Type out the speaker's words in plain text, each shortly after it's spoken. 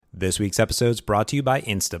This week's episode is brought to you by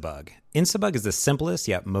Instabug. Instabug is the simplest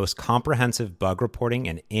yet most comprehensive bug reporting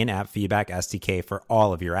and in-app feedback SDK for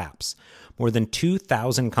all of your apps. More than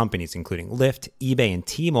 2,000 companies, including Lyft, eBay, and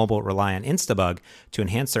T-Mobile, rely on Instabug to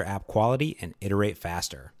enhance their app quality and iterate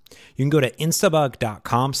faster. You can go to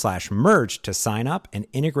instabug.com/merge to sign up and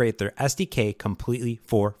integrate their SDK completely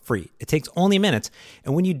for free. It takes only minutes,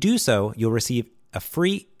 and when you do so, you'll receive a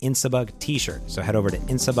free Instabug t-shirt. So head over to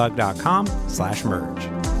instabug.com/merge.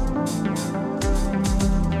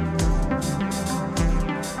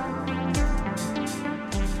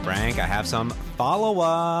 Frank, I have some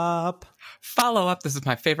follow-up. Follow-up, this is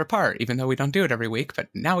my favorite part, even though we don't do it every week, but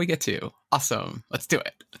now we get to. Awesome. Let's do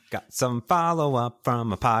it. Got some follow-up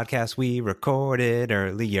from a podcast we recorded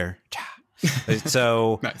earlier.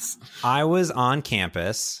 So Nice. I was on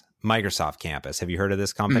campus, Microsoft campus. Have you heard of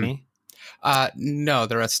this company? No,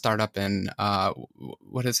 they're a startup in,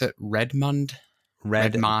 what is it? Redmond?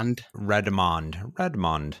 Redmond.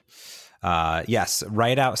 Yes,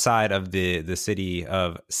 right outside of the city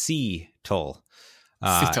of Seattle.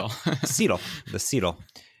 Seattle.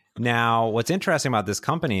 Now, what's interesting about this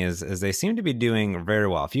company is they seem to be doing very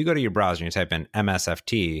well. If you go to your browser and you type in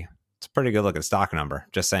MSFT, it's a pretty good looking stock number.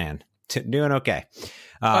 Just saying. Doing okay.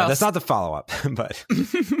 Well, that's not the follow-up, but...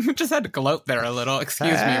 Just had to gloat there a little.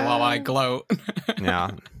 Excuse me while I gloat.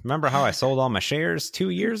 Yeah. Remember how I sold all my shares 2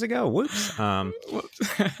 years ago? Whoops.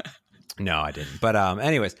 No, I didn't. But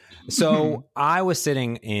anyways, so I was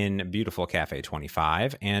sitting in beautiful Cafe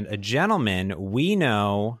 25, and a gentleman we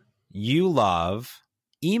know you love,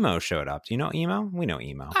 Emo, showed up. Do you know Emo? We know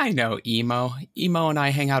Emo. I know Emo. Emo and I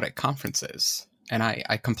hang out at conferences, and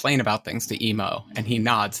I complain about things to Emo, and he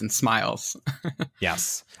nods and smiles.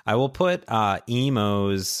 Yes. I will put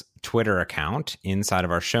Emo's Twitter account inside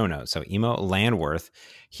of our show notes. So Emo Landworth,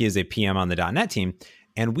 he is a PM on the .NET team,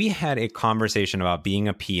 and we had a conversation about being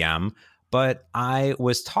a PM. But I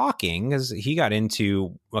was talking because he got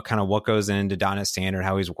into what goes into .NET Standard,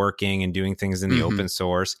 how he's working and doing things in the open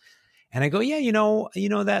source. And I go, yeah, you know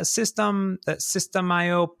that system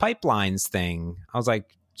IO pipelines thing. I was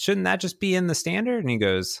like, shouldn't that just be in the standard? And he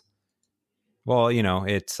goes, well,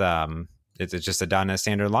 it's just a .NET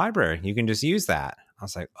Standard library. You can just use that. I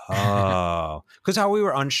was like, oh, because how we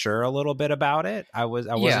were unsure a little bit about it. I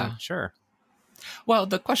wasn't sure. Well,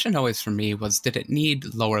 the question always for me was, did it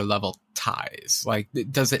need lower level ties? Like,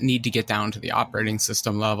 does it need to get down to the operating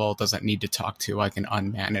system level? Does it need to talk to like an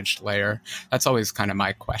unmanaged layer? That's always kind of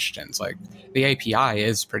my questions. Like, the API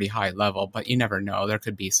is pretty high level, but you never know. There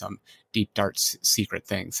could be some deep, dark, secret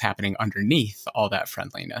things happening underneath all that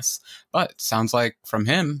friendliness. But sounds like from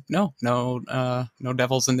him, no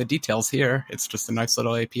devils in the details here. It's just a nice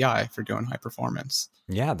little API for doing high performance.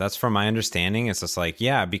 Yeah, that's from my understanding. It's just like,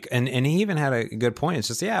 yeah, and he even had a good point. It's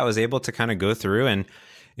just, I was able to kind of go through, and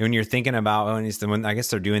when you're thinking about, when I guess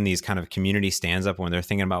they're doing these kind of community stands up, when they're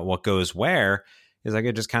thinking about what goes where, is like,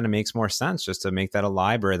 it just kind of makes more sense just to make that a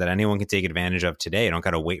library that anyone can take advantage of today. You don't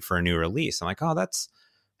got to wait for a new release. I'm like, oh, that's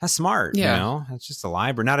smart. Yeah. It's just a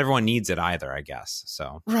library. Not everyone needs it either, I guess.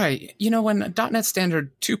 So right. When .NET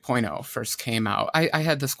Standard 2.0 first came out, I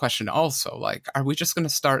had this question also, like, are we just going to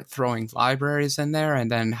start throwing libraries in there? And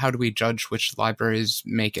then how do we judge which libraries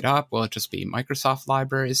make it up? Will it just be Microsoft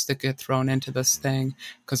libraries that get thrown into this thing?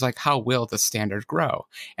 Because, like, how will the standard grow?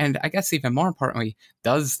 And I guess even more importantly,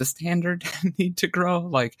 does the standard need to grow?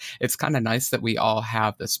 Like, it's kind of nice that we all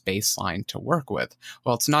have this baseline to work with.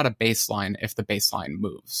 Well, it's not a baseline if the baseline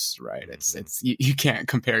moves, right? It's you can't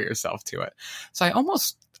compare yourself to it. So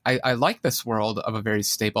I like this world of a very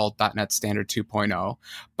stable .NET Standard 2.0,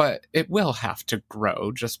 but it will have to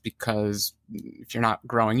grow just because if you're not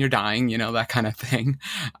growing, you're dying, that kind of thing.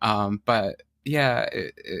 But yeah,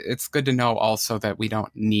 it's good to know also that we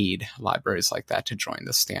don't need libraries like that to join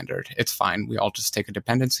the standard. It's fine. We all just take a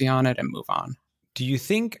dependency on it and move on. Do you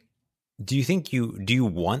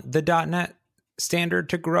want the .NET Standard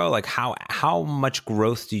to grow? Like, how much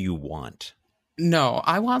growth do you want? No,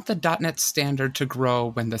 I want the .NET Standard to grow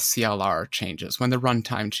when the CLR changes, when the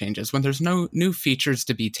runtime changes, when there's no new features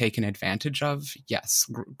to be taken advantage of. Yes,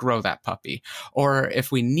 grow that puppy. Or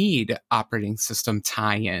if we need operating system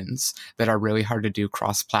tie-ins that are really hard to do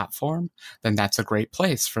cross-platform, then that's a great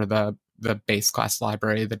place for the base class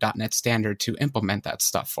library, the .NET Standard, to implement that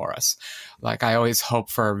stuff for us. Like, I always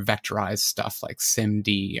hope for vectorized stuff like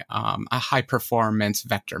SIMD, a high performance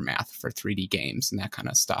vector math for 3D games and that kind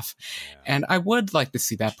of stuff. Yeah. And I would like to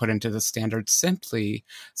see that put into the standard simply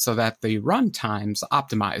so that the runtimes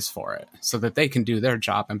optimize for it, so that they can do their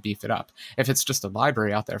job and beef it up. If it's just a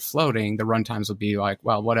library out there floating, the runtimes would be like,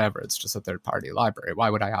 well, whatever, it's just a third party library.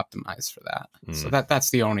 Why would I optimize for that? So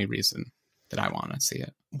that's the only reason. that I want to see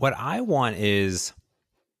it. What I want is,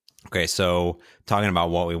 okay, so talking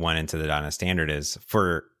about what we want into the .NET Standard is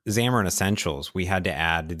for Xamarin Essentials, we had to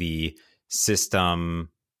add the system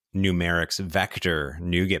numerics vector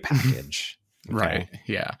NuGet package. Okay. Right.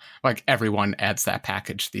 Yeah. Like everyone adds that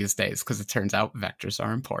package these days because it turns out vectors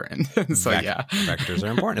are important. So yeah. Vectors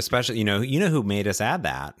are important, especially, you know who made us add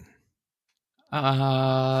that?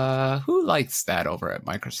 Who likes that over at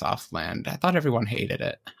Microsoft Land? I thought everyone hated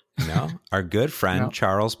it. No, our good friend No.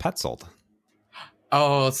 Charles Petzold.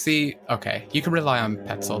 Oh, see, okay. You can rely on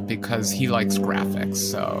Petzold because he likes graphics.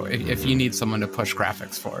 So if you need someone to push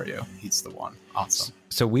graphics for you, he's the one. Awesome.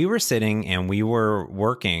 So we were sitting and we were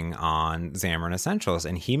working on Xamarin Essentials,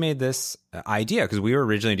 and he made this idea because we were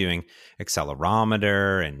originally doing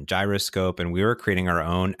accelerometer and gyroscope, and we were creating our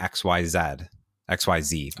own XYZ,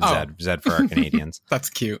 Z for our Canadians. That's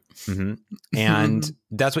cute. Mm-hmm. And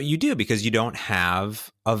that's what you do because you don't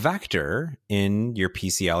have a vector in your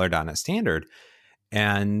PCL or .NET Standard.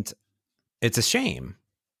 And it's a shame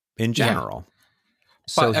in general.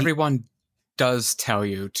 Yeah. But everyone does tell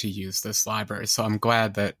you to use this library. So I'm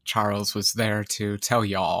glad that Charles was there to tell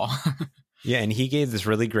y'all. Yeah, and he gave this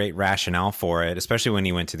really great rationale for it, especially when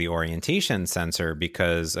he went to the orientation sensor,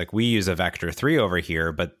 because like we use a vector 3 over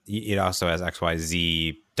here, but it also has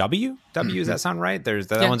XYZ W. Does that sound right?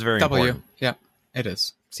 That one's very important. Yeah, it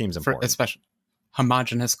is. Seems important. Especially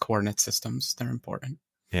homogeneous coordinate systems. They're important.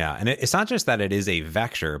 Yeah, and it's not just that it is a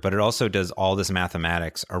vector, but it also does all this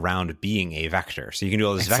mathematics around being a vector. So you can do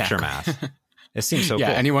all this vector math. It seems so cool.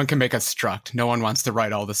 Yeah, anyone can make a struct. No one wants to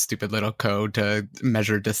write all this stupid little code to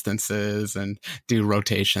measure distances and do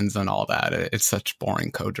rotations and all that. It's such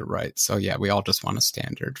boring code to write. So yeah, we all just want a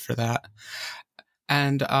standard for that.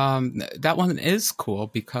 And that one is cool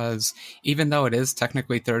because even though it is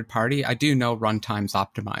technically third party, I do know runtime's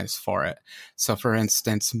optimized for it. So for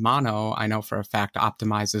instance, Mono, I know for a fact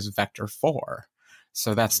optimizes vector 4.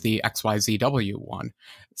 So that's the XYZW one.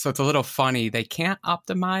 So it's a little funny. They can't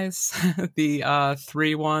optimize the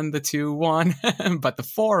 3 one, the 2 one, but the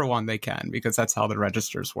 4 one they can because that's how the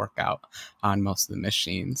registers work out on most of the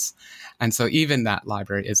machines. And so even that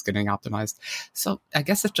library is getting optimized. So I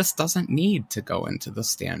guess it just doesn't need to go into the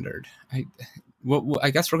standard. I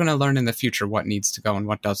guess we're going to learn in the future what needs to go and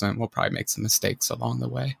what doesn't. We'll probably make some mistakes along the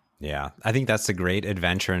way. Yeah, I think that's the great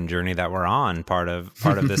adventure and journey that we're on. Part of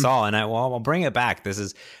this all, and I'll bring it back.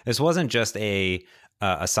 This wasn't just a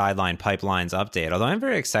sideline pipelines update. Although I'm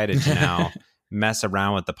very excited to now mess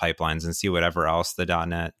around with the pipelines and see whatever else the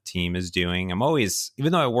 .NET team is doing. I'm always,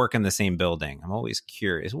 even though I work in the same building, I'm always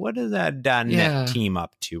curious. What is that .NET team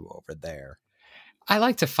up to over there? I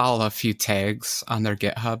like to follow a few tags on their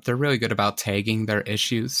GitHub. They're really good about tagging their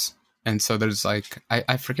issues. And so there's like,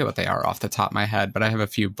 I forget what they are off the top of my head, but I have a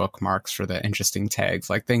few bookmarks for the interesting tags,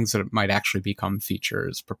 like things that might actually become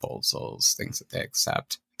features, proposals, things that they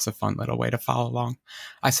accept. It's a fun little way to follow along.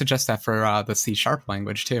 I suggest that for the C#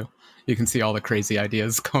 language too. You can see all the crazy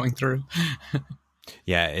ideas going through.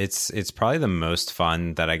 Yeah, it's probably the most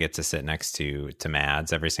fun that I get to sit next to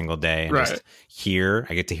Mads every single day and just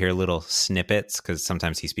I get to hear little snippets because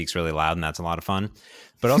sometimes he speaks really loud and that's a lot of fun.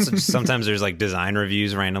 But also just sometimes there's like design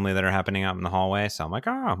reviews randomly that are happening out in the hallway. So I'm like,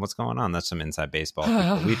 oh, what's going on? That's some inside baseball.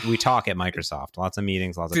 We talk at Microsoft, lots of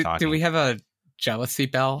meetings, lots of talking. Do we have a jealousy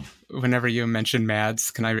bell? Whenever you mention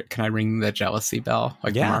Mads, can I ring the jealousy bell?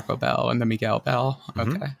 Like the Marco bell and the Miguel bell?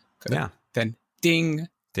 Okay. Good. Yeah. Then ding.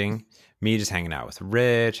 Ding. Me just hanging out with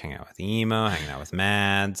Rich, hanging out with Emo, hanging out with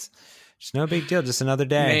Mads. Just no big deal. Just another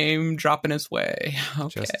day. Name dropping his way.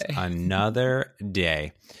 Okay. Just another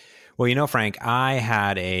day. Well, Frank, I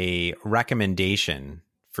had a recommendation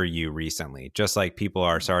for you recently. Just like people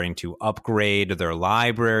are starting to upgrade their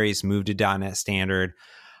libraries, move to .NET Standard,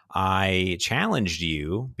 I challenged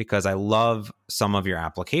you because I love some of your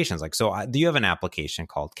applications. Do you have an application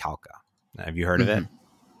called Calca? Have you heard of it?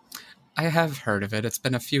 I have heard of it. It's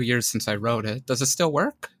been a few years since I wrote it. Does it still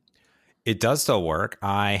work? It does still work.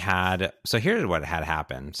 So here's what had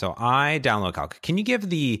happened. So I download Calca. Can you give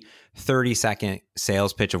the 30-second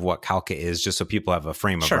sales pitch of what Calca is, just so people have a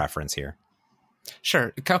frame of reference here?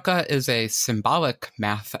 Sure. Calca is a symbolic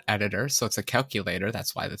math editor, so it's a calculator.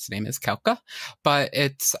 That's why its name is Calca. But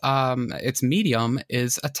its medium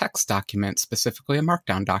is a text document, specifically a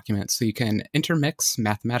Markdown document. So you can intermix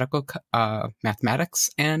mathematics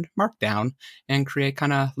and Markdown and create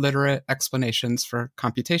kind of literate explanations for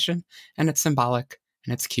computation. And it's symbolic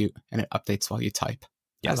and it's cute and it updates while you type.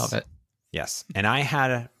 Yes. I love it. Yes. And I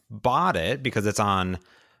had bought it because it's on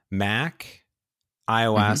Mac,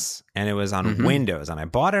 iOS, and it was on Windows. And I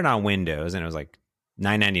bought it on Windows and it was like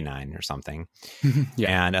 $9.99 or something.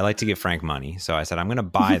 Yeah. And I like to give Frank money. So I said, I'm going to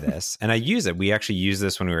buy this. And I use it. We actually use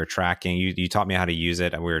this when we were tracking. You taught me how to use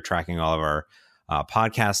it. And we were tracking all of our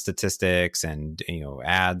podcast statistics and,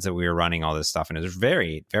 ads that we were running, all this stuff. And it was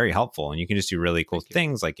very, very helpful. And you can just do really cool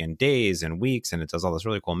things like in days and weeks. And it does all this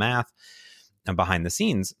really cool math and behind the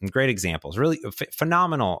scenes. And great examples. Really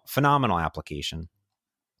phenomenal application.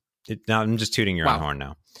 Now I'm just tooting your own horn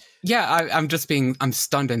now. Yeah, I'm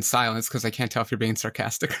stunned in silence because I can't tell if you're being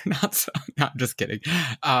sarcastic or not. So no, I'm just kidding.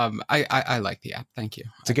 I like the app. Thank you.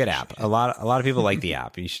 It's a good app. A lot of people like the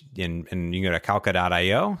app. You should, and you can go to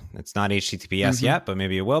Calca.io. It's not HTTPS yet, but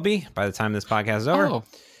maybe it will be by the time this podcast is over. Oh,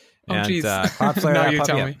 and geez. Cloudflare. Now you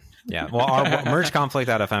tell me. Yeah. Well, our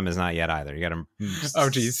mergeconflict.fm is not yet either. You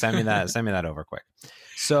got to send me that over quick.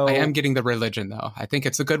 So I am getting the religion though. I think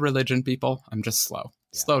it's a good religion, people. I'm just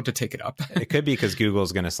slow to take it up. It could be because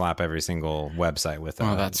Google's going to slap every single website with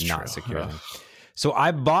that's not true. secure thing. So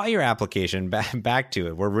I bought your application. Back to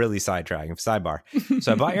it. We're really sidetracking. Sidebar.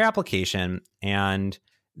 So I bought your application, and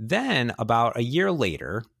then about a year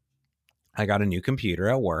later, I got a new computer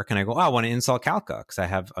at work, and I go, I want to install Calca because I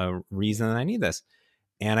have a reason that I need this.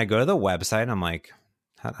 And I go to the website, and I'm like,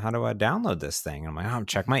 how do I download this thing? And I'm like, I'll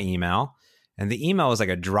check my email. And the email was like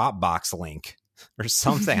a Dropbox link or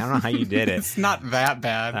something. I don't know how you did it. It's not that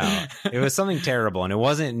bad. No, it was something terrible, and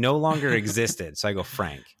it no longer existed. So I go,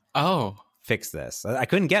 Frank, fix this. I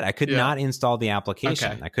could not install the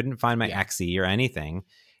application. Okay. I couldn't find my exe or anything.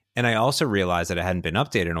 And I also realized that it hadn't been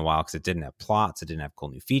updated in a while because it didn't have plots. It didn't have cool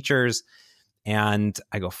new features. And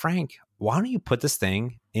I go, Frank, why don't you put this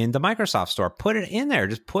thing in the Microsoft Store? Put it in there.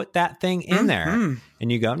 Just put that thing in there.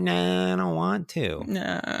 And you go, no, I don't want to.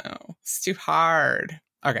 No, it's too hard.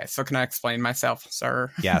 Okay, so can I explain myself,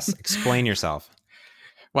 sir? Yes, explain yourself.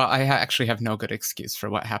 Well, I actually have no good excuse for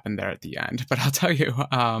what happened there at the end, but I'll tell you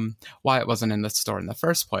why it wasn't in the store in the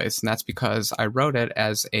first place, and that's because I wrote it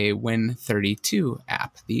as a Win32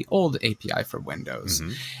 app, the old API for Windows.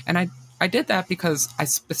 And I did that because I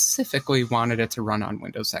specifically wanted it to run on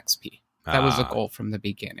Windows XP. That was a goal from the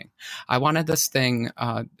beginning. I wanted this thing,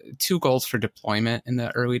 2 goals for deployment in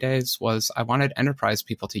the early days was I wanted enterprise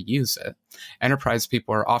people to use it. Enterprise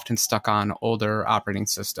people are often stuck on older operating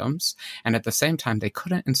systems, and at the same time, they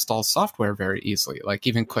couldn't install software very easily, like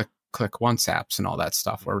even click once apps and all that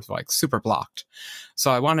stuff were like super blocked.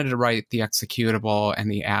 So I wanted to write the executable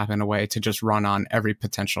and the app in a way to just run on every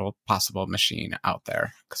potential possible machine out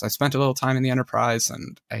there. Because I spent a little time in the enterprise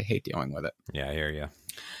and I hate dealing with it. Yeah, I hear you.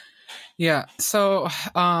 Yeah. So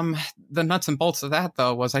the nuts and bolts of that,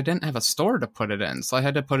 though, was I didn't have a store to put it in. So I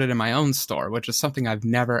had to put it in my own store, which is something I've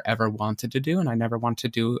never, ever wanted to do. And I never want to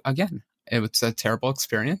do again. It was a terrible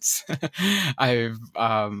experience. I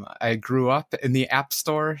grew up in the App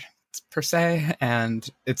Store per se, and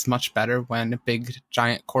it's much better when big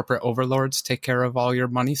giant corporate overlords take care of all your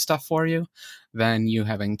money stuff for you than you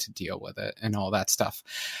having to deal with it and all that stuff.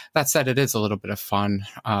 That said, it is a little bit of fun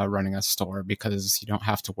running a store because you don't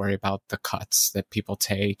have to worry about the cuts that people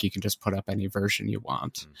take. You can just put up any version you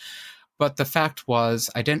want. But the fact was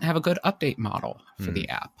I didn't have a good update model for the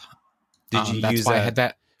app. Did you use I had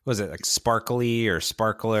that? Was it like Sparkly or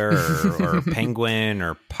Sparkler or Penguin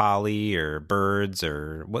or Polly or Birds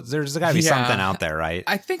or what? There's got to be something out there, right?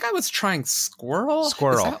 I think I was trying Squirrel. Is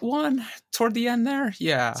that one toward the end there?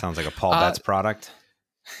 Yeah. Sounds like a Paul Betts product.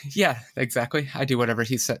 Yeah, exactly. I do whatever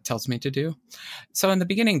he tells me to do. So in the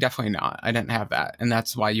beginning, definitely not. I didn't have that. And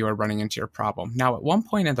that's why you are running into your problem. Now, at one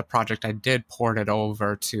point in the project, I did port it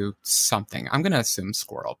over to something. I'm going to assume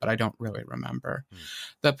Squirrel, but I don't really remember.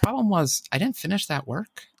 The problem was I didn't finish that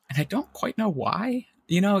work. And I don't quite know why.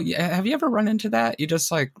 You know, have you ever run into that? You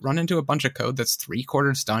just like run into a bunch of code that's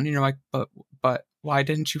 3/4 done. And you're like, but why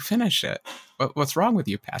didn't you finish it? What's wrong with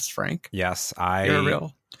you, Past Frank? Yes, You're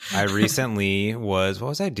real. I recently what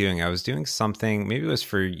was I doing? I was doing something, maybe it was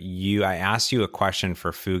for you. I asked you a question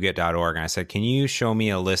for Fugit.org, and I said, can you show me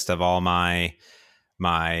a list of all my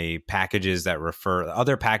packages that refer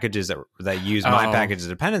other packages that use my package as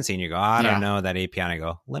dependency? And you go, I don't know that API. And I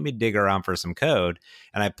go, let me dig around for some code.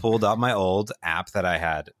 And I pulled up my old app that I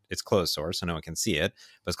had. It's closed source, so no one can see it,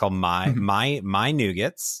 but it's called My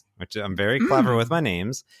Nougats, which I'm very clever with my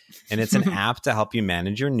names. And it's an app to help you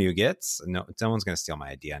manage your nougats. No one's going to steal my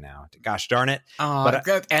idea now. Gosh darn it.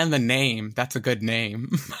 And the name. That's a good name.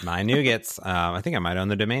 My Nougats. I think I might own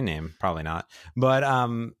the domain name. Probably not. But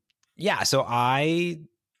yeah, so I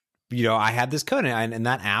had this code and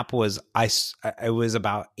that app was, it was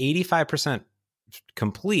about 85%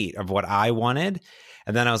 complete of what I wanted.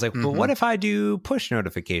 And then I was like, well, what if I do push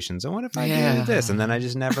notifications? And what if I do this? And then I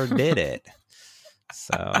just never did it.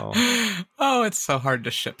 So oh, it's so hard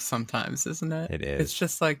to ship sometimes, isn't it? It is. It's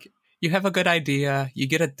just like you have a good idea, you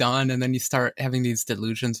get it done, and then you start having these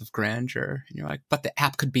delusions of grandeur. And you're like, but the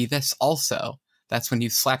app could be this also. That's when you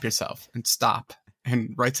slap yourself and stop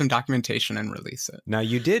and write some documentation and release it. Now,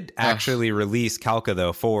 you did actually release Calca,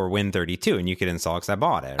 though, for Win32, and you could install because I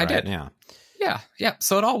bought it, right? I did. Yeah.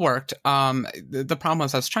 So it all worked. The problem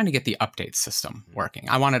was I was trying to get the update system working.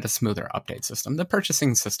 I wanted a smoother update system. The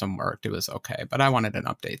purchasing system worked. It was okay, but I wanted an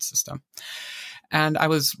update system. And I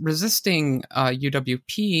was resisting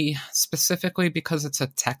UWP specifically because it's a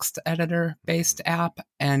text editor-based app,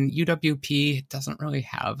 and UWP doesn't really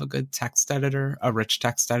have a good text editor, a rich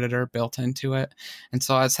text editor built into it. And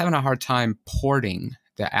so I was having a hard time porting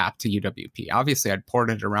the app to UWP. Obviously, I'd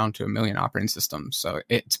ported it around to a million operating systems, so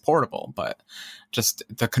it's portable, but just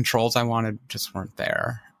the controls I wanted just weren't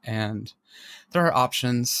there. And there are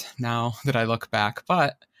options now that I look back,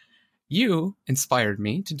 but you inspired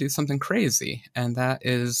me to do something crazy, and that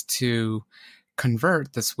is to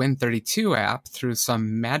convert this Win32 app through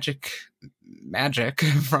some magic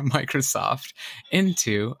from Microsoft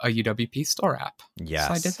into a UWP store app. Yes.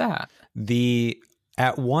 So I did that. The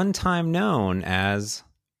at one time known as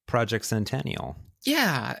Project Centennial.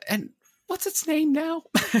 Yeah, and what's its name now?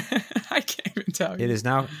 I can't even tell you. It is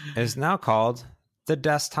now called the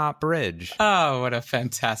Desktop Bridge. Oh, what a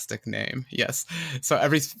fantastic name. Yes. So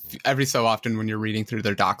every so often when you're reading through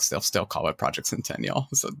their docs, they'll still call it Project Centennial.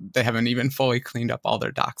 So they haven't even fully cleaned up all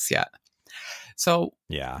their docs yet. So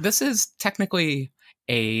yeah, this is technically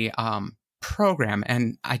a program,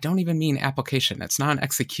 and I don't even mean application. It's not an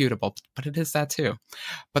executable, but it is that too.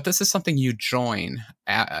 But this is something you join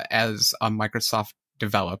as a Microsoft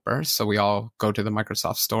developer. So we all go to the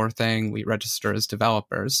Microsoft Store thing, we register as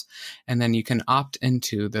developers, and then you can opt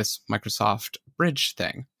into this Microsoft Bridge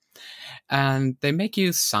thing. And they make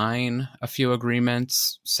you sign a few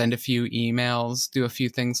agreements, send a few emails, do a few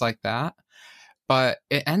things like that. But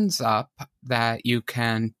it ends up that you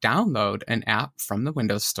can download an app from the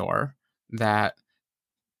Windows Store that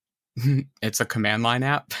it's a command line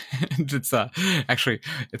app. it's a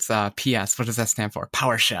PS. What does that stand for?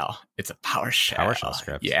 PowerShell. It's a PowerShell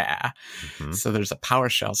script. Yeah. Mm-hmm. So there's a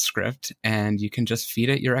PowerShell script, and you can just feed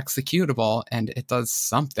it your executable, and it does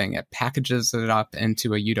something. It packages it up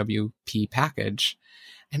into a UWP package.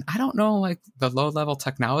 And I don't know like the low level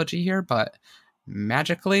technology here, but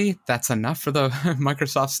magically that's enough for the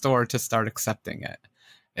Microsoft Store to start accepting it.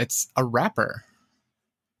 It's a wrapper.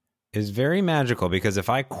 Is very magical, because if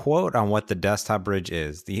I quote on what the Desktop Bridge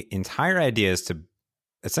is, the entire idea is to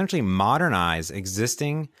essentially modernize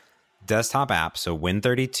existing desktop apps, so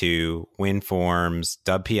Win32, WinForms,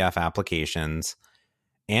 WPF applications,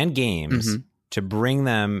 and games, to bring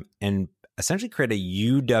them and essentially create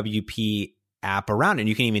a UWP app around it. And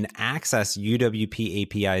you can even access UWP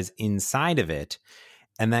APIs inside of it,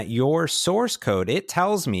 and that your source code, it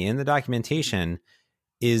tells me in the documentation,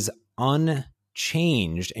 is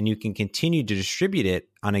unchanged, and you can continue to distribute it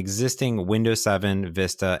on existing Windows 7,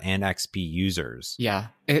 Vista, and XP users. Yeah,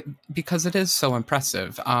 because it is so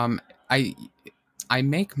impressive. I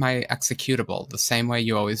make my executable the same way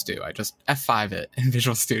you always do. I just F5 it in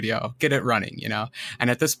Visual Studio, get it running, And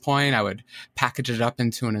at this point, I would package it up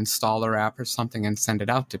into an installer app or something and send it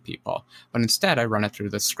out to people. But instead, I run it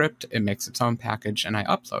through the script, it makes its own package, and I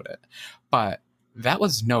upload it. But that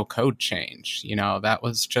was no code change, that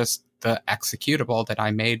was just the executable that I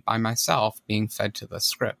made by myself being fed to the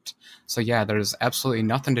script. So yeah, there's absolutely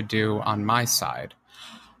nothing to do on my side,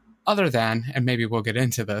 other than, and maybe we'll get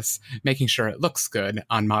into this, making sure it looks good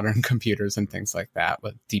on modern computers and things like that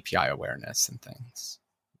with DPI awareness and things.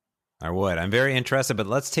 I would. I'm very interested, but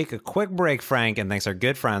let's take a quick break, Frank, and thanks our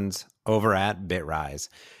good friends over at Bitrise.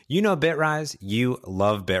 You know Bitrise. You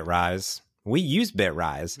love Bitrise. We use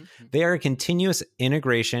Bitrise. Mm-hmm. They are a continuous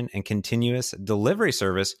integration and continuous delivery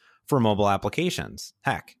service for mobile applications.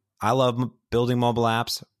 Heck, I love building mobile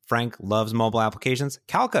apps. Frank loves mobile applications.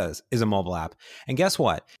 Calca is a mobile app. And guess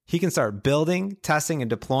what? He can start building, testing, and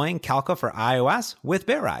deploying Calca for iOS with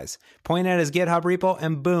Bitrise. Point at his GitHub repo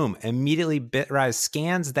and boom, immediately Bitrise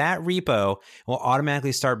scans that repo and will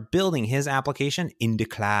automatically start building his application into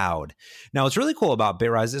cloud. Now, what's really cool about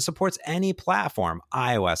Bitrise is it supports any platform,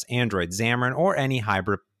 iOS, Android, Xamarin, or any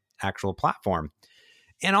hybrid actual platform.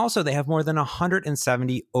 And also, they have more than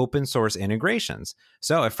 170 open source integrations.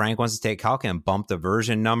 So if Frank wants to take Calca and bump the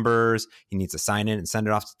version numbers, he needs to sign in and send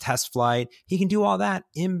it off to TestFlight, he can do all that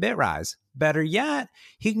in Bitrise. Better yet,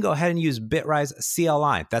 he can go ahead and use Bitrise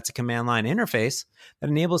CLI. That's a command line interface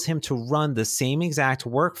that enables him to run the same exact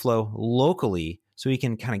workflow locally, so he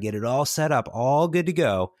can kind of get it all set up, all good to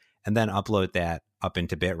go, and then upload that up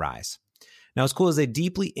into Bitrise. Now, what's cool is they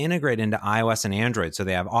deeply integrate into iOS and Android. So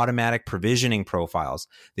they have automatic provisioning profiles.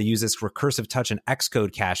 They use this recursive touch and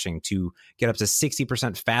Xcode caching to get up to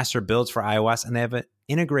 60% faster builds for iOS. And they have an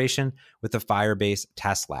integration with the Firebase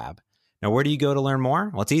Test Lab. Now, where do you go to learn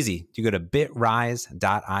more? Well, it's easy. You go to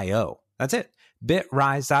bitrise.io. That's it,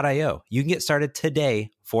 bitrise.io. You can get started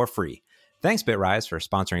today for free. Thanks, Bitrise, for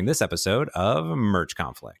sponsoring this episode of Merge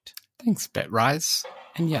Conflict. Thanks, Bitrise.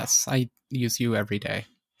 And yes, I use you every day.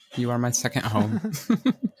 You are my second home.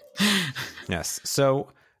 Yes. So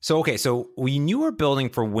when you were building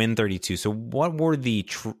for Win32, so what were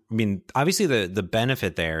obviously the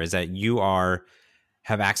benefit there is that you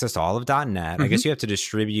have access to all of .NET. Mm-hmm. I guess you have to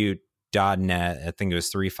distribute .NET. I think it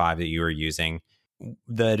was 3.5 that you were using.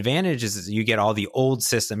 The advantage is you get all the old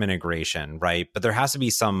system integration, right? But there has to be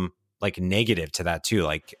some like negative to that too.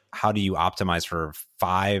 Like, how do you optimize for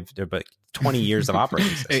 20 years of operating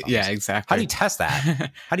systems? Yeah, exactly. How do you test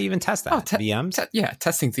that? How do you even test that? VMs?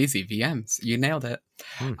 Testing's easy. VMs. You nailed it.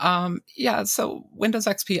 So Windows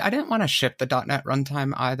XP, I didn't want to ship the .NET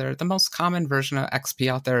runtime either. The most common version of XP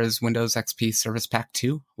out there is Windows XP Service Pack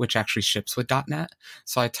 2, which actually ships with .NET.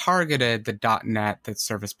 So I targeted the .NET that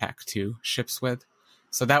Service Pack 2 ships with.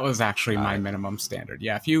 So that was actually my minimum standard.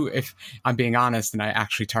 Yeah, if I'm being honest and I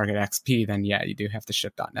actually target XP, then yeah, you do have to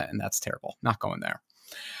ship .NET, and that's terrible. Not going there.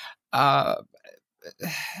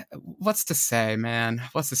 What's to say, man?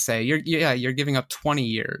 What's to say? You're giving up 20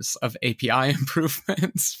 years of API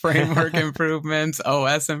improvements, framework improvements,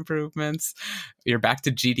 OS improvements. You're back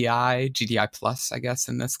to GDI Plus, I guess,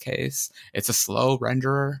 in this case. It's a slow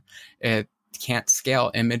renderer. It can't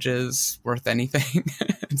scale images worth anything.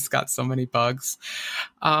 It's got so many bugs.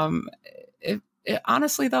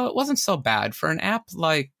 Honestly, though, it wasn't so bad. For an app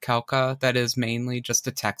like Calca that is mainly just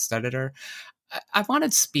a text editor, I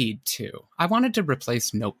wanted speed too. I wanted to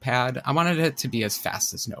replace Notepad. I wanted it to be as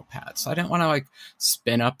fast as Notepad. So I didn't want to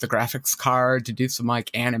spin up the graphics card to do some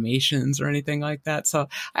animations or anything like that. So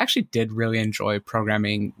I actually did really enjoy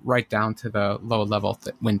programming right down to the low level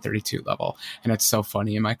Win32 level. And it's so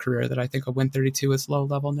funny in my career that I think a Win32 is low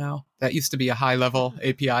level now. That used to be a high level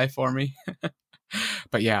API for me.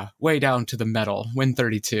 But yeah, way down to the metal,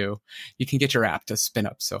 Win32, you can get your app to spin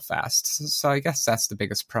up so fast. So I guess that's the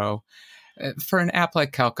biggest pro. For an app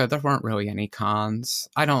like Calca, there weren't really any cons.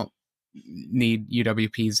 I don't need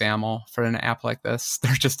UWP XAML for an app like this.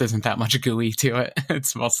 There just isn't that much GUI to it.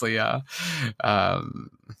 It's mostly a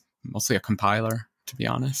compiler, to be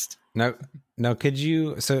honest. No, could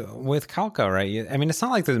you? So with Calca, right? I mean, it's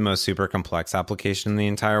not like the most super complex application in the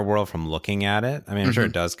entire world from looking at it. I mean, I'm sure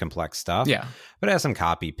it does complex stuff. Yeah, but it has some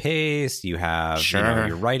copy paste. You have,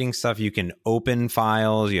 you're writing stuff. You can open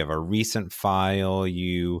files. You have a recent file.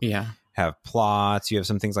 You have plots. You have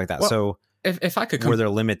some things like that. Well, so if I could, were there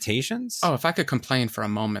limitations? Oh, if I could complain for a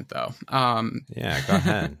moment, though. Yeah, go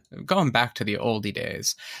ahead. Going back to the oldie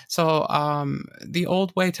days. So the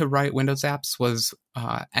old way to write Windows apps was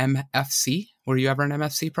MFC. Were you ever an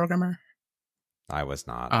MFC programmer? I was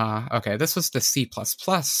not. Okay, this was the C++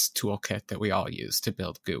 toolkit that we all used to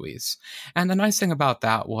build GUIs. And the nice thing about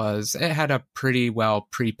that was it had a pretty well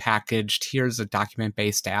prepackaged, here's a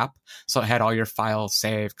document-based app. So it had all your files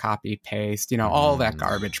saved, copy, paste, all that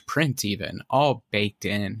garbage, print even, all baked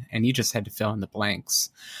in. And you just had to fill in the blanks.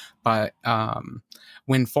 But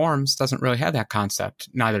WinForms doesn't really have that concept.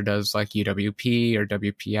 Neither does UWP or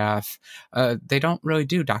WPF. They don't really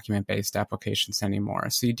do document-based applications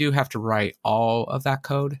anymore. So you do have to write all of that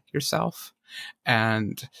code yourself.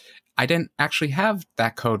 And I didn't actually have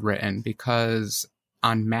that code written because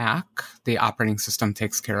on Mac, the operating system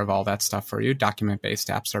takes care of all that stuff for you. Document-based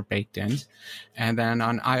apps are baked in. And then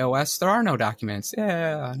on iOS, there are no documents.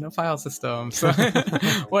 Yeah, no file system. So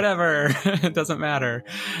whatever, it doesn't matter.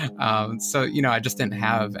 So I just didn't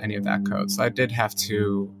have any of that code. So I did have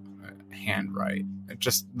to handwrite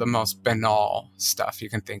just the most banal stuff you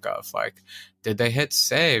can think of. Did they hit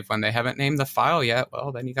save when they haven't named the file yet?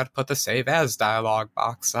 Well, then you got to put the save as dialog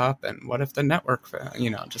box up. And what if the network,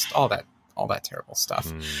 just all that terrible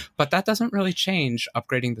stuff. But that doesn't really change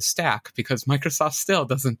upgrading the stack because Microsoft still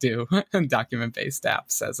doesn't do document-based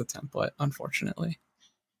apps as a template, unfortunately.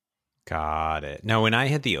 Got it. Now, when I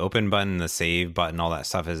hit the open button, the save button, all that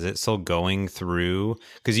stuff, is it still going through?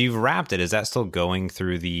 Because you've wrapped it. Is that still going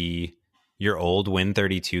through your old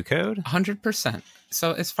Win32 code? 100%.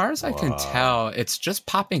 So as far as I can tell, it's just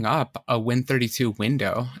popping up a Win32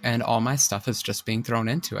 window and all my stuff is just being thrown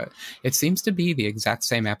into it. It seems to be the exact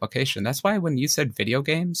same application. That's why when you said video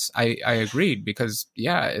games, I agreed because,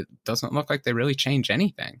 it doesn't look like they really change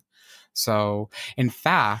anything. So in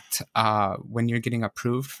fact, when you're getting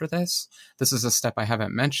approved for this is a step I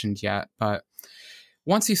haven't mentioned yet, but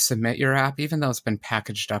once you submit your app, even though it's been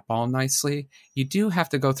packaged up all nicely, you do have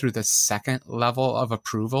to go through the second level of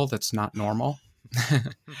approval that's not normal.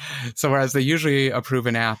 So whereas they usually approve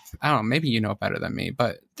an app, I don't know, maybe you know better than me,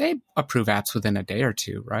 but they approve apps within a day or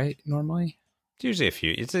two, right? Normally. It's usually a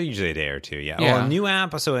few. It's usually a day or two. Yeah. Yeah. Well, new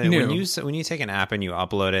app. So when you take an app and you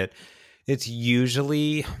upload it, it's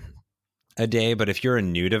usually a day. But if you're a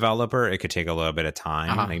new developer, it could take a little bit of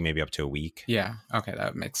time, like maybe up to a week. Yeah. Okay,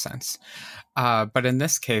 that makes sense. But in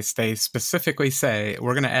this case, they specifically say,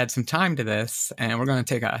 we're going to add some time to this and we're going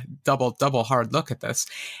to take a double hard look at this.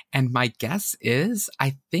 And my guess is,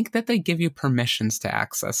 I think that they give you permissions to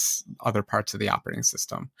access other parts of the operating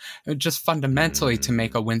system. Just fundamentally to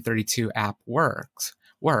make a Win32 app work.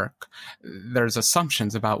 There's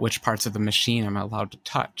assumptions about which parts of the machine I'm allowed to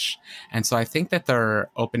touch. And so I think that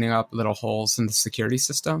they're opening up little holes in the security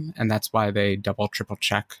system. And that's why they double, triple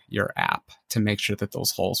check your app to make sure that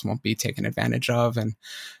those holes won't be taken advantage of. And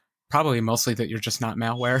probably mostly that you're just not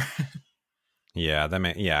malware. Yeah,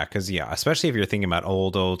 because especially if you're thinking about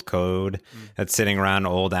old code that's sitting around,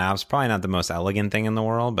 old apps, probably not the most elegant thing in the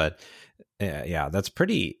world, but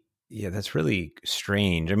that's really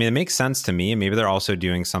strange. I mean, it makes sense to me. Maybe they're also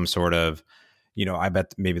doing some sort of, I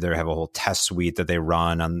bet maybe they have a whole test suite that they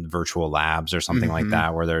run on virtual labs or something like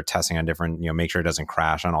that, where they're testing on different, make sure it doesn't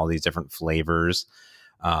crash on all these different flavors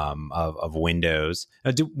of Windows.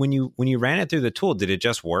 When you ran it through the tool, did it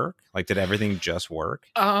just work? Like, did everything just work?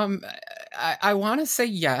 I want to say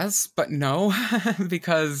yes, but no,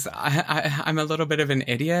 because I'm a little bit of an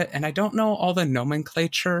idiot and I don't know all the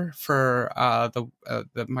nomenclature for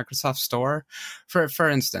the Microsoft Store. For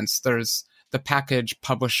instance, there's the package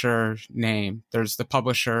publisher name. There's the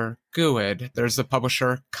publisher GUID. There's the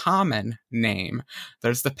publisher common name.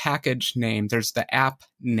 There's the package name. There's the app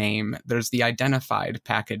name. There's the identified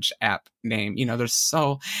package app name.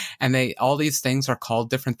 And all these things are called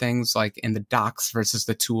different things, like in the docs versus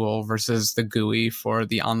the tool versus the GUI for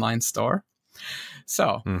the online store.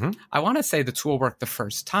 So I want to say the tool worked the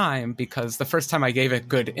first time because the first time I gave it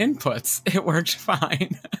good inputs, it worked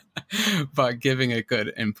fine. But giving it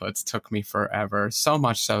good inputs took me forever, so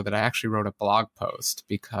much so that I actually wrote a blog post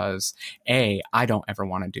because A, I don't ever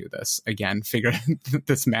want to do this again, figure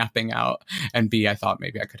this mapping out, and B, I thought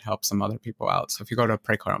maybe I could help some other people out. So if you go to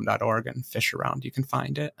prechrome.org and fish around, you can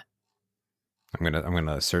find it. I'm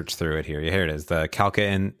gonna search through it here. Here it is. The Calca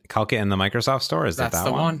in the Microsoft Store. That's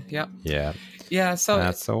the one? Yep. Yeah. Yeah. So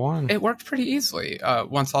that's the one. It worked pretty easily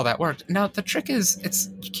once all that worked. Now the trick is,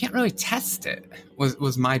 you can't really test it.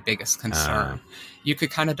 Was my biggest concern. You could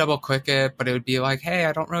kind of double click it, but it would be like, hey,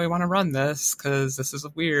 I don't really want to run this because this is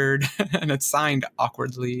weird, and it's signed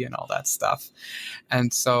awkwardly and all that stuff.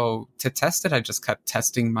 And so to test it, I just kept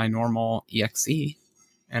testing my normal exe.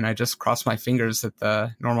 And I just crossed my fingers that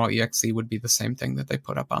the normal exe would be the same thing that they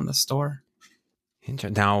put up on the store.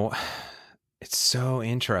 Now, it's so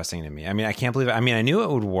interesting to me. I mean, I can't believe it. I mean, I knew it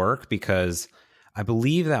would work because I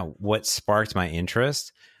believe that what sparked my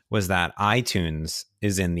interest was that iTunes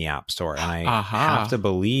is in the App Store. And I have to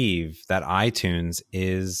believe that iTunes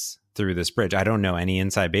is through this bridge. I don't know any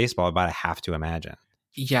inside baseball, but I have to imagine.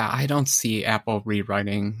 Yeah, I don't see Apple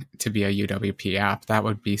rewriting to be a UWP app. That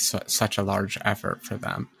would be such a large effort for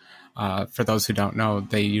them. For those who don't know,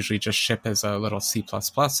 they usually just ship as a little C++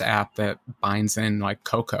 app that binds in like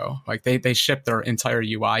Cocoa. Like they ship their entire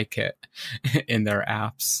UI kit in their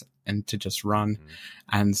apps and to just run.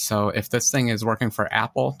 And so if this thing is working for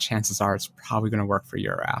Apple, chances are it's probably going to work for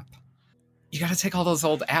your app. You got to take all those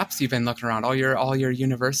old apps you've been looking around, all your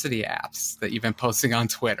university apps that you've been posting on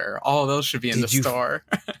Twitter. All of those should be in the store.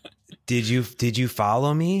 Did you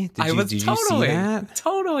follow me? Did you see that?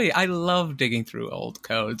 Totally. I love digging through old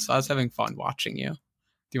code, so I was having fun watching you. Do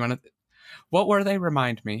you want to? What were they?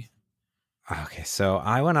 Remind me. Okay, so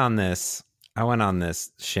I went on this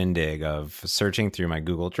shindig of searching through my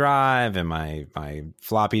Google Drive and my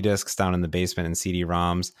floppy disks down in the basement and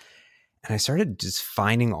CD-ROMs. And I started just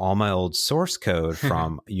finding all my old source code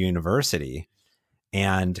from university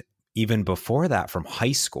and even before that from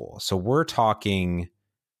high school. So we're talking,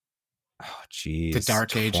 the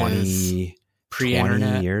dark ages,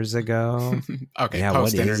 pre-internet, 20 years ago. Okay. Yeah.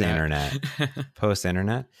 What is internet?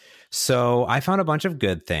 Post-internet. So I found a bunch of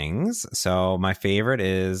good things. So my favorite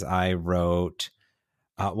is I wrote,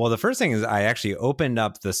 the first thing is I actually opened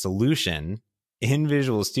up the solution in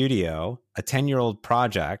Visual Studio, a 10-year-old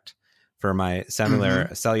project for my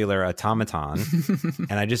cellular automaton.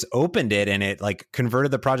 And I just opened it and it like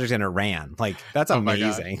converted the project and it ran. Like, that's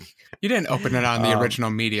amazing. You didn't open it on the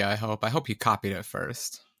original media, I hope. I hope you copied it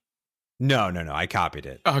first. No. I copied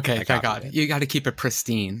it. Okay, I I got copied it. You got to keep it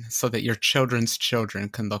pristine so that your children's children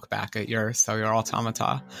can look back at your Cellular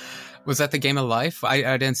Automata. Was that the Game of Life? I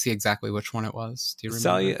didn't see exactly which one it was. Do you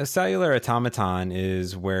remember? A Cellular Automaton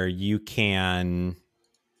is where you can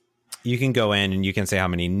go in and you can say how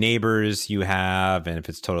many neighbors you have and if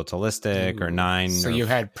it's totalistic or 9. So you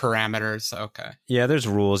had parameters. Okay. Yeah, there's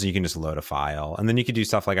rules. You can just load a file. And then you can do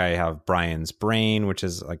stuff like I have Brian's Brain, which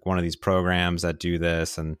is like one of these programs that do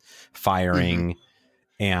this, and firing.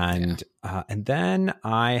 And then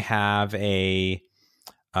I have a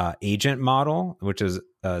agent model, which is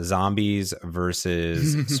zombies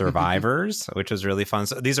versus survivors, which was really fun.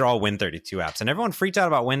 So these are all Win32 apps, and everyone freaked out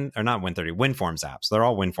about WinForms apps. They're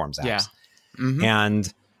all WinForms apps. Yeah.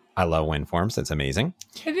 And I love WinForms. It's amazing.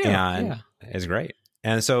 I do. And it's great.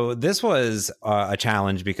 And so this was a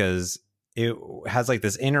challenge because it has like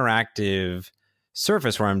this interactive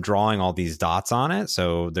surface where I'm drawing all these dots on it.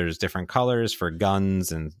 So there's different colors for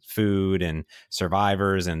guns and food and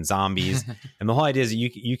survivors and zombies. And the whole idea is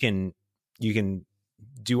you can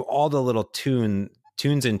do all the little tunes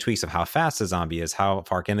and tweaks of how fast a zombie is, how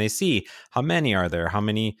far can they see, how many are there,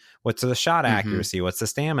 what's the shot accuracy, what's the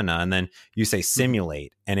stamina, and then you say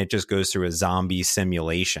simulate, and it just goes through a zombie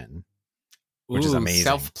simulation, which is amazing.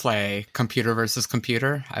 Self-play, computer versus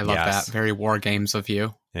computer. I love that. Very War Games of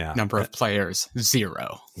you. Yeah. Number of players,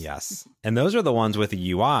 0. Yes. And those are the ones with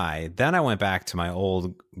the UI. Then I went back to my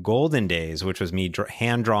old golden days, which was me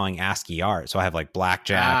hand drawing ASCII art. So I have like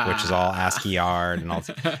Blackjack, which is all ASCII art, and all.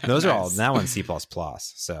 Those are all that one's C++.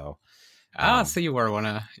 So. So you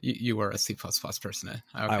were you were a C++ person.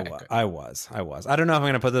 Okay, I was. I don't know if I'm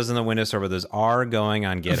going to put those in the Windows Store, but those are going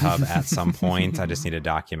on GitHub at some point. I just need to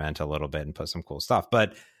document a little bit and put some cool stuff.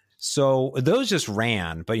 But so those just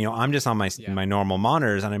ran, but I'm just on my normal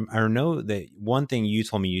monitors, and I know that one thing you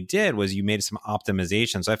told me you did was you made some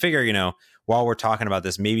optimization. So I figure, while we're talking about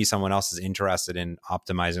this, maybe someone else is interested in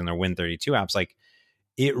optimizing their Win32 apps. Like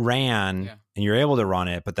it ran and you're able to run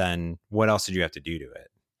it, but then what else did you have to do to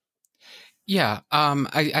it? Yeah,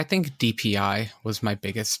 I think DPI was my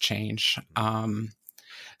biggest change.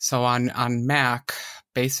 So on Mac,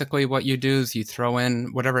 basically what you do is you throw in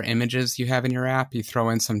whatever images you have in your app, you throw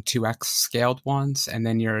in some 2x scaled ones, and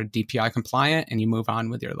then you're DPI compliant and you move on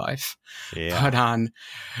with your life. Yeah. But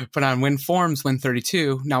on WinForms,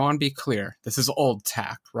 Win32, now I want to be clear, this is old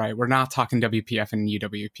tech, right? We're not talking WPF and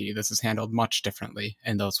UWP. This is handled much differently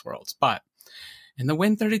in those worlds. But in the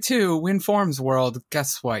Win32, WinForms world,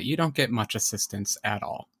 guess what? You don't get much assistance at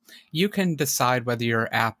all. You can decide whether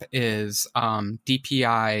your app is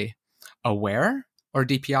DPI aware or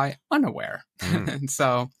DPI unaware. And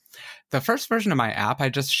so the first version of my app, I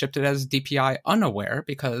just shipped it as DPI unaware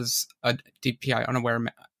because a DPI unaware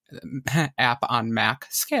app on Mac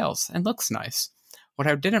scales and looks nice. What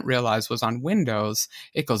I didn't realize was on Windows,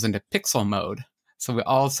 it goes into pixel mode. So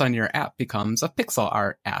all of a sudden your app becomes a pixel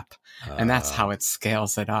art app. And that's how it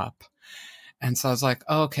scales it up. And so I was like,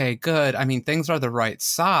 okay, good. I mean, things are the right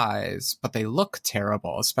size, but they look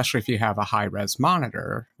terrible, especially if you have a high-res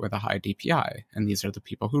monitor with a high DPI. And these are the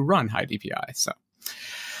people who run high DPI.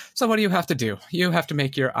 So what do you have to do? You have to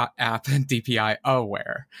make your app DPI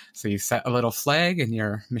aware. So you set a little flag in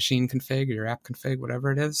your machine config, your app config,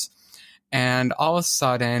 whatever it is. And all of a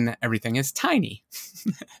sudden, everything is tiny.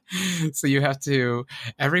 So you have to,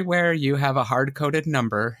 everywhere you have a hard-coded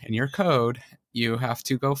number in your code, you have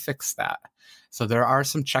to go fix that. So there are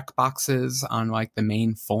some checkboxes on like the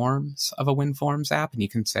main forms of a WinForms app, and you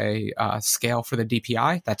can say scale for the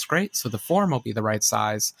DPI. That's great. So the form will be the right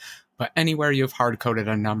size, but anywhere you've hard-coded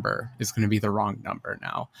a number is going to be the wrong number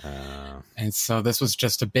now. And so this was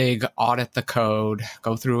just a big audit the code,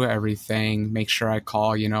 go through everything, make sure I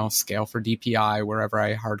call, scale for DPI wherever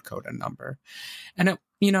I hard-code a number. And it,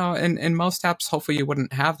 in most apps, hopefully you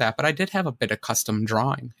wouldn't have that, but I did have a bit of custom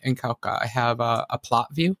drawing in Calca. I have a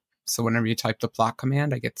plot view. So whenever you type the plot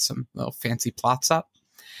command, I get some little fancy plots up.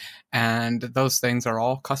 And those things are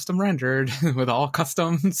all custom rendered with all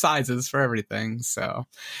custom sizes for everything. So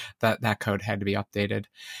that code had to be updated.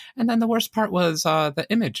 And then the worst part was the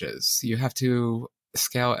images. You have to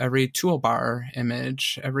scale every toolbar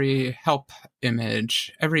image, every help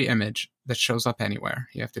image, every image that shows up anywhere.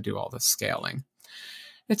 You have to do all the scaling.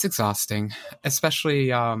 It's exhausting,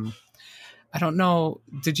 especially... I don't know,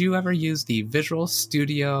 did you ever use the Visual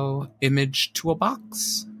Studio Image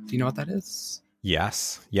Toolbox? Do you know what that is?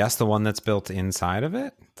 Yes, the one that's built inside of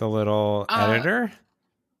it? The little editor?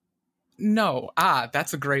 No.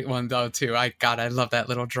 That's a great one though too. I love that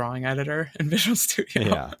little drawing editor in Visual Studio.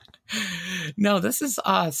 Yeah. No, this is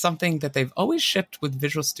something that they've always shipped with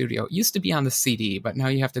Visual Studio. It used to be on the CD, but now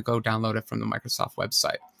you have to go download it from the Microsoft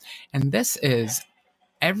website. And this is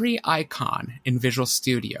every icon in Visual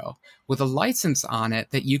Studio with a license on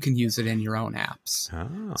it that you can use it in your own apps.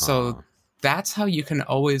 Oh. So that's how you can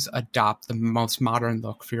always adopt the most modern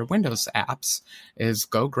look for your Windows apps, is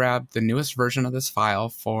go grab the newest version of this file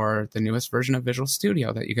for the newest version of Visual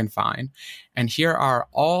Studio that you can find. And here are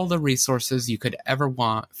all the resources you could ever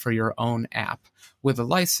want for your own app with a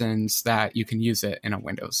license that you can use it in a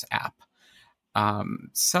Windows app.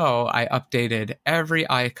 So I updated every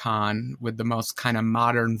icon with the most kind of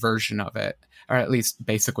modern version of it, or at least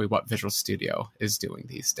basically what Visual Studio is doing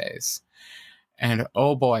these days. And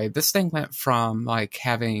oh boy, this thing went from like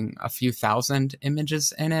having a few thousand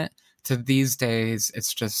images in it to these days,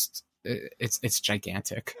 it's just, it's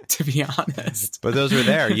gigantic, to be honest. But those were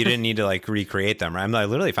there. You didn't need to like recreate them, right? I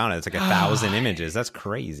literally found it. It's like 1,000 images. That's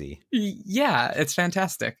crazy. Yeah, it's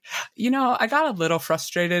fantastic. I got a little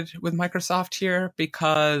frustrated with Microsoft here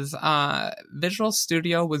because Visual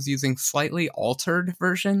Studio was using slightly altered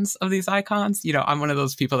versions of these icons. I'm one of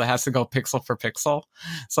those people that has to go pixel for pixel.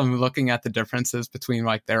 So I'm looking at the differences between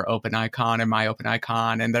like their open icon and my open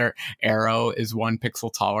icon, and their arrow is 1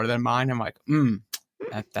 pixel taller than mine. I'm like,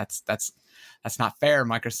 that's not fair,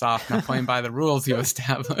 Microsoft, not playing by the rules you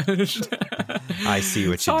established. I see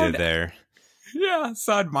what you did there. Yeah,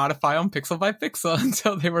 so I'd modify them pixel by pixel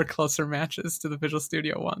until they were closer matches to the Visual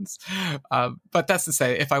Studio ones. But that's to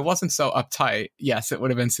say, if I wasn't so uptight, yes, it would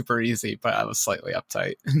have been super easy, but I was slightly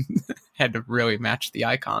uptight. Had to really match the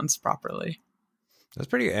icons properly. That's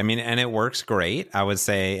pretty, and it works great. I would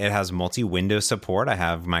say it has multi-window support. I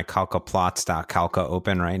have my calcaplots.calca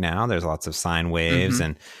open right now. There's lots of sine waves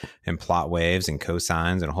and plot waves and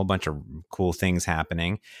cosines and a whole bunch of cool things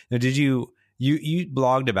happening. Now, did you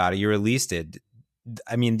blogged about it, you released it.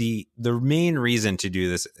 The main reason to do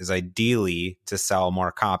this is ideally to sell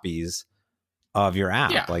more copies of your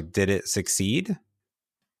app. Yeah. Like, did it succeed?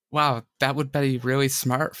 Wow, that would be really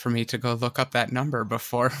smart for me to go look up that number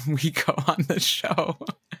before we go on the show.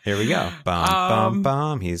 Here we go. Bum,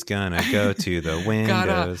 bum. He's gonna go to the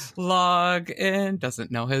Windows. Gotta log in.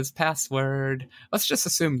 Doesn't know his password. Let's just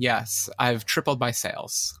assume yes. I've tripled my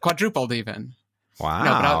sales, quadrupled even. Wow.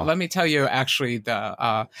 No, but let me tell you. Actually,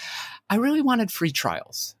 I really wanted free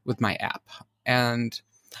trials with my app, and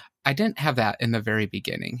I didn't have that in the very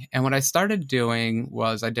beginning. And what I started doing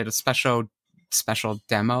was I did a special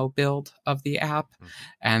demo build of the app,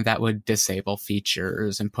 and that would disable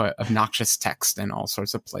features and put obnoxious text in all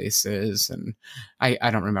sorts of places. And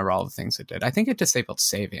I don't remember all the things it did. I think it disabled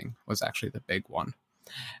saving was actually the big one.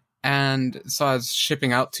 And so I was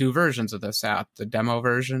shipping out 2 versions of this app, the demo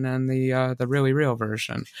version and the really real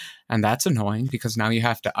version. And that's annoying because now you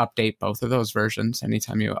have to update both of those versions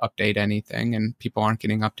anytime you update anything, and people aren't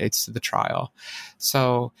getting updates to the trial.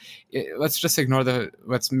 So let's just ignore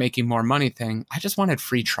what's making more money thing. I just wanted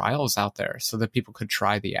free trials out there so that people could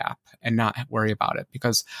try the app and not worry about it,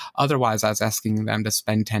 because otherwise I was asking them to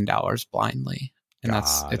spend $10 blindly. And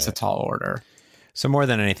it's a tall order. So more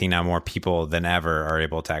than anything now, more people than ever are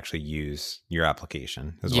able to actually use your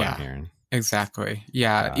application, is what I'm hearing. Exactly.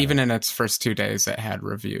 Yeah. Even in its first 2 days, it had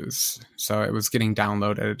reviews. So it was getting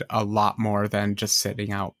downloaded a lot more than just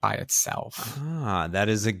sitting out by itself. That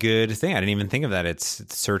is a good thing. I didn't even think of that. It's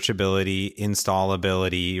searchability,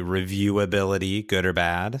 installability, reviewability, good or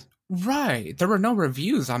bad. Right. There were no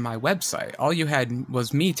reviews on my website. All you had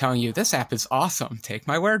was me telling you, this app is awesome. Take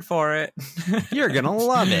my word for it. You're going to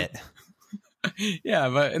love it. Yeah,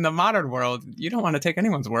 but in the modern world, you don't want to take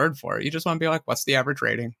anyone's word for it. You just want to be like, what's the average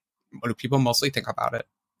rating? What do people mostly think about it?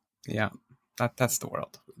 Yeah, that's the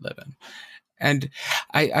world we live in. And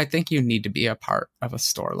I think you need to be a part of a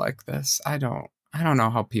store like this. I don't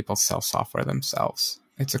know how people sell software themselves.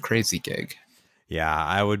 It's a crazy gig. Yeah,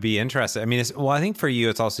 I would be interested. I think for you,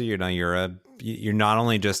 it's also, you're not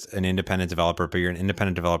only just an independent developer, but you're an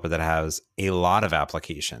independent developer that has a lot of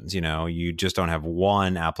applications. You just don't have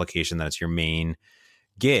one application that's your main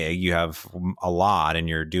gig. You have a lot, and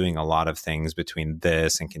you're doing a lot of things between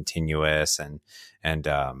this and Continuous and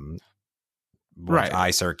right,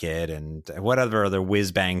 iCircuit and whatever other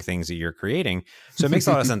whiz bang things that you're creating. So it makes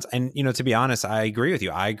a lot of sense. And to be honest, I agree with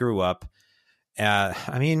you. I grew up.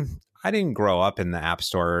 I didn't grow up in the App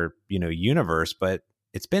Store, universe, but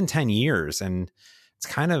it's been 10 years, and it's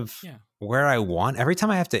kind of where I want. Every time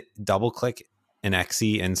I have to double click an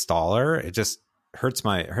Xe installer, it just hurts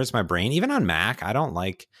my brain. Even on Mac, I don't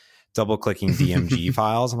like double clicking DMG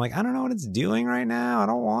files. I'm like, I don't know what it's doing right now. I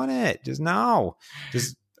don't want it. Just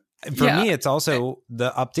For me, it's also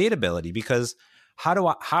the updatability, because how do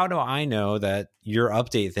I know that your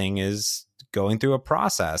update thing is going through a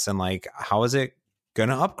process, and like, how is it going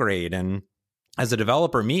to upgrade? And as a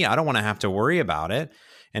developer, I don't want to have to worry about it.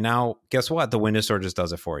 And now, guess what? The Windows Store just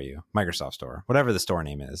does it for you. Microsoft Store, whatever the store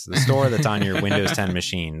name is, the store that's on your Windows 10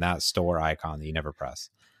 machine, that store icon that you never press.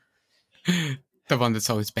 The one that's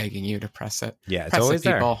always begging you to press it. Yeah, it's press always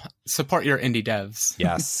there. People. Support your indie devs.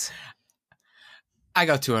 Yes. I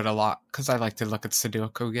go to it a lot because I like to look at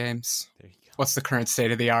Sudoku games. There you go. What's the current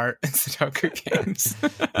state of the art in Sudoku games?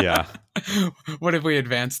 Yeah. What have we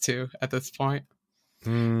advanced to at this point?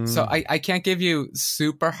 So I can't give you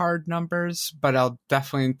super hard numbers, but I'll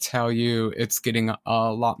definitely tell you it's getting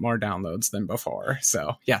a lot more downloads than before.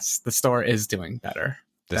 So yes, the store is doing better.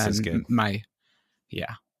 This is good.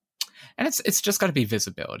 Yeah. And it's just got to be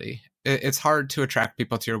visibility. It's hard to attract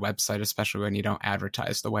people to your website, especially when you don't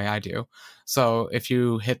advertise the way I do. So if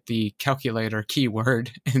you hit the calculator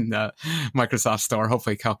keyword in the Microsoft Store,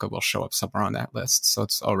 hopefully Calca will show up somewhere on that list. So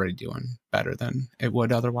it's already doing better than it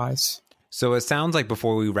would otherwise. So it sounds like,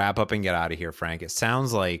 before we wrap up and get out of here, Frank, it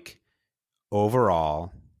sounds like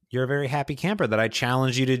overall you're a very happy camper that I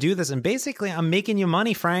challenged you to do this. And basically, I'm making you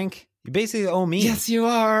money, Frank. You basically owe me. Yes, you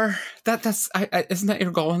are. That's isn't that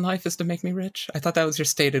your goal in life, is to make me rich? I thought that was your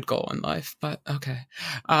stated goal in life, but okay.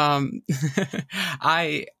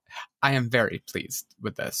 I am very pleased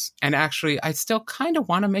with this. And actually, I still kind of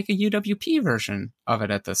want to make a UWP version of it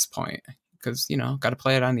at this point, because, got to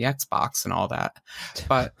play it on the Xbox and all that.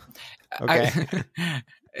 But Okay.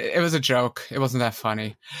 It was a joke. It wasn't that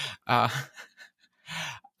funny.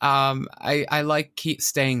 I like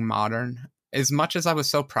staying modern. As much as I was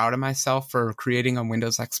so proud of myself for creating a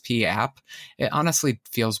Windows XP app, it honestly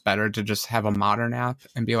feels better to just have a modern app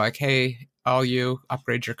and be like, hey, all you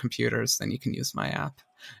upgrade your computers, then you can use my app.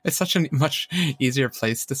 It's such a much easier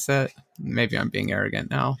place to sit. Maybe I'm being arrogant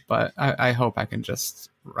now, but I hope I can just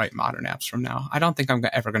write modern apps from now. I don't think I'm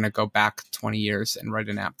ever going to go back 20 years and write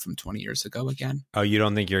an app from 20 years ago again. Oh, you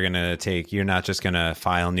don't think you're not just going to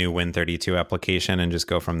file new Win32 application and just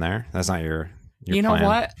go from there? That's not your You know plan.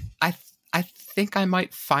 what? I think I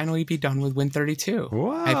might finally be done with Win32.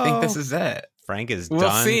 Whoa. I think this is it. Frank is We'll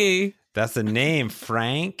done. see. That's the name.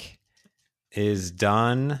 Frank is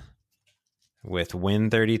done with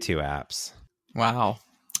Win32 apps. Wow.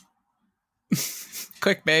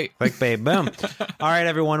 Clickbait. Boom. All right,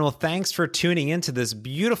 everyone. Well, thanks for tuning into this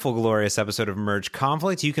beautiful, glorious episode of Merge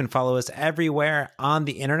Conflict. You can follow us everywhere on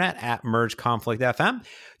the internet at Merge Conflict FM.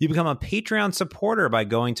 You become a Patreon supporter by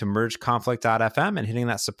going to mergeconflict.fm and hitting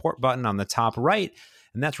that support button on the top right.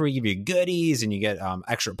 And that's where we give you goodies, and you get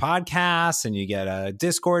extra podcasts, and you get a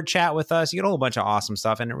Discord chat with us. You get a whole bunch of awesome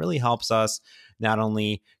stuff, and it really helps us not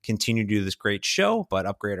only continue to do this great show, but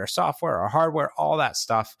upgrade our software, our hardware, all that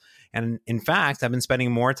stuff. And in fact, I've been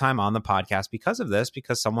spending more time on the podcast because of this,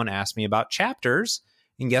 because someone asked me about chapters.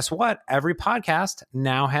 And guess what? Every podcast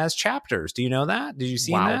now has chapters. Do you know that? Did you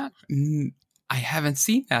see that? I haven't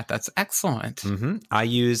seen that. That's excellent. Mm-hmm. I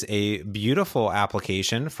use a beautiful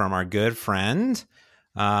application from our good friend.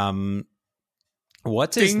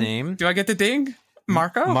 What's his name? Do I get the ding?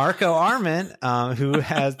 Marco Arment, who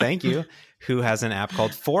has, thank you, who has an app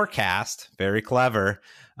called Forecast. Very clever.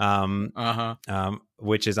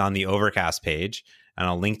 Which is on the Overcast page, and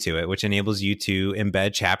I'll link to it, which enables you to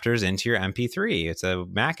embed chapters into your MP3. It's a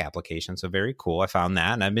Mac application, so very cool. I found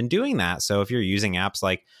that, and I've been doing that. So if you're using apps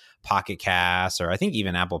like Pocket Cast, or I think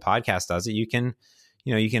even Apple Podcast does it, you can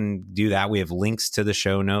do that. We have links to the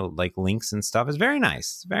show note, like links and stuff. It's very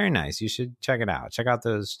nice. Very nice. You should check it out. Check out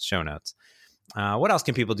those show notes. What else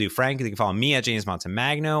can people do? Frank, you can follow me at James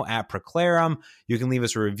Montemagno, at Proclarum. You can leave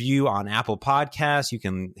us a review on Apple Podcasts. You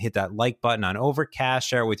can hit that like button on Overcast,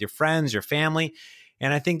 share it with your friends, your family.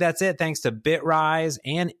 And I think that's it. Thanks to Bitrise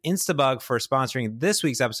and Instabug for sponsoring this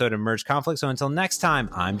week's episode of Merge Conflict. So until next time,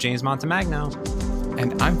 I'm James Montemagno.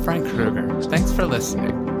 And I'm Frank Kruger. Thanks for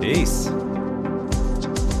listening. Peace.